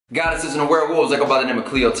Goddesses and werewolves, I go by the name of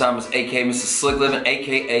Khleo Thomas, aka Mr. Slick Living,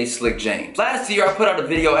 aka Slick James. Last year I put out a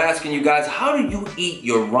video asking you guys, how do you eat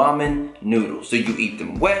your ramen noodles? Do you eat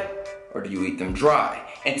them wet or do you eat them dry?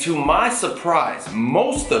 And to my surprise,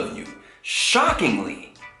 most of you,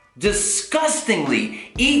 shockingly,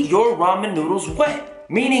 disgustingly, eat your ramen noodles wet.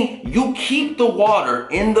 Meaning you keep the water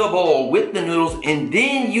in the bowl with the noodles and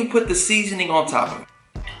then you put the seasoning on top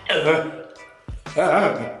of it.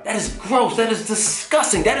 That is gross, that is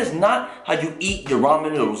disgusting. That is not how you eat your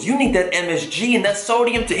ramen noodles. You need that MSG and that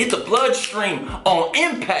sodium to hit the bloodstream on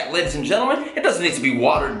impact, ladies and gentlemen. It doesn't need to be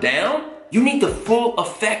watered down. You need the full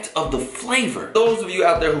effect of the flavor. Those of you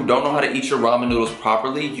out there who don't know how to eat your ramen noodles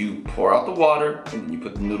properly, you pour out the water and then you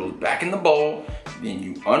put the noodles back in the bowl. Then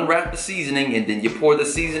you unwrap the seasoning and then you pour the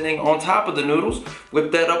seasoning on top of the noodles.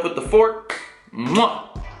 Whip that up with the fork.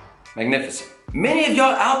 Mwah! Magnificent. Many of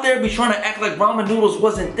y'all out there be trying to act like ramen noodles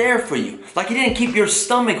wasn't there for you. Like you didn't keep your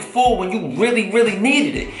stomach full when you really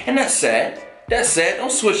needed it. And that's sad. That's sad.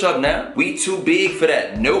 Don't switch up now. We too big for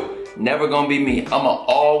that. Nope. Never gonna be me. I'ma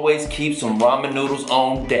always keep some ramen noodles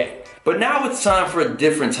on deck. But now it's time for a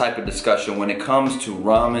different type of discussion when it comes to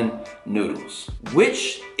ramen noodles.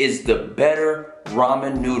 Which is the better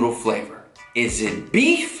ramen noodle flavor? Is it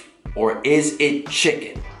beef or is it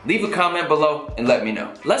chicken? Leave a comment below and let me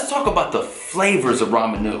know. Let's talk about the flavors of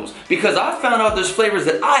ramen noodles because I found out there's flavors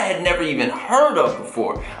that I had never even heard of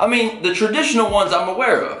before. I mean, the traditional ones I'm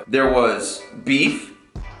aware of. There was beef,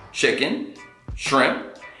 chicken,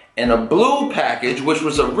 shrimp, and a blue package which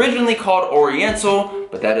was originally called Oriental,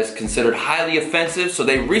 but that is considered highly offensive, so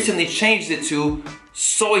they recently changed it to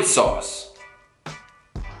soy sauce.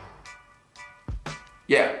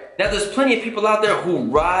 Yeah. Now there's plenty of people out there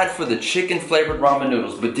who ride for the chicken flavored ramen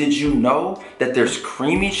noodles, but did you know that there's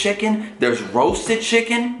creamy chicken, there's roasted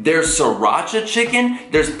chicken, there's sriracha chicken,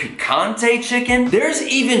 there's picante chicken, there's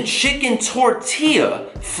even chicken tortilla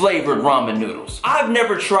flavored ramen noodles. I've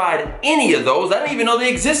never tried any of those. I didn't even know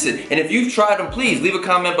they existed. And if you've tried them, please leave a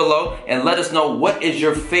comment below and let us know what is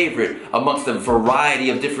your favorite amongst the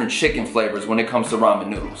variety of different chicken flavors when it comes to ramen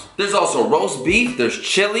noodles. There's also roast beef, there's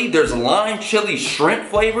chili, there's lime chili shrimp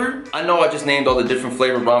flavor. I know I just named all the different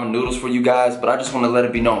flavored ramen noodles for you guys, but I just want to let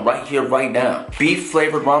it be known right here, right now. Beef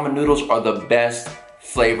flavored ramen noodles are the best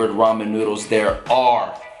flavored ramen noodles there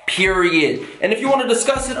are. Period. And if you want to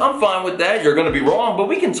discuss it, I'm fine with that. You're going to be wrong, but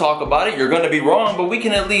we can talk about it. You're going to be wrong, but we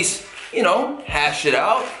can at least, you know, hash it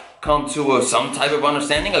out. Come to some type of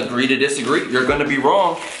understanding, agree to disagree. You're going to be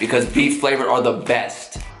wrong because beef flavored are the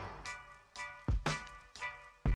best.